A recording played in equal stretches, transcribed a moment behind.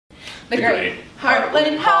The great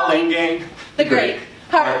Heartland hauling game. The great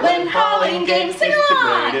Heartland hauling game. Sing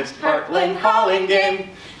along! It's the greatest Heartland hauling game.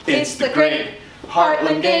 It's the great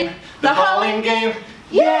Heartland game. The hauling game.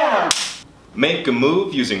 Yeah! Make a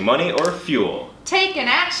move using money or fuel. Take an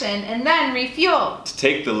action and then refuel. To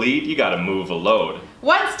take the lead, you gotta move a load.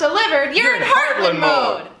 Once delivered, you're in Heartland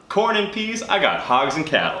mode. Corn and peas, I got hogs and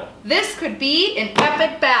cattle. This could be an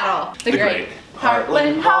epic battle. The great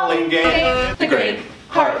Heartland hauling game. The great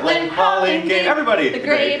Heartland hauling game. Everybody! The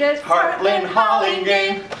greatest Heartland hauling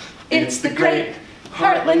game. It's the great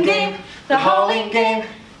Heartland game. The hauling game.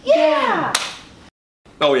 Yeah!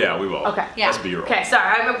 Oh yeah, we will. Okay. Yeah. That's B-roll. Okay,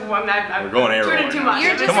 sorry, I'm We're going A-roll. turning too much.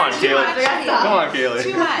 You're just Come on, too Kaylee. much, that's all. Come on, Kaylee.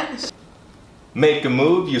 Too much. Make a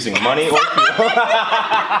move using money or fuel.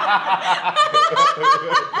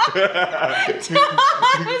 What's the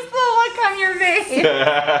look on your face?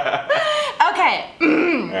 Okay.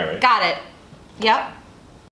 All right. Got it. Yep.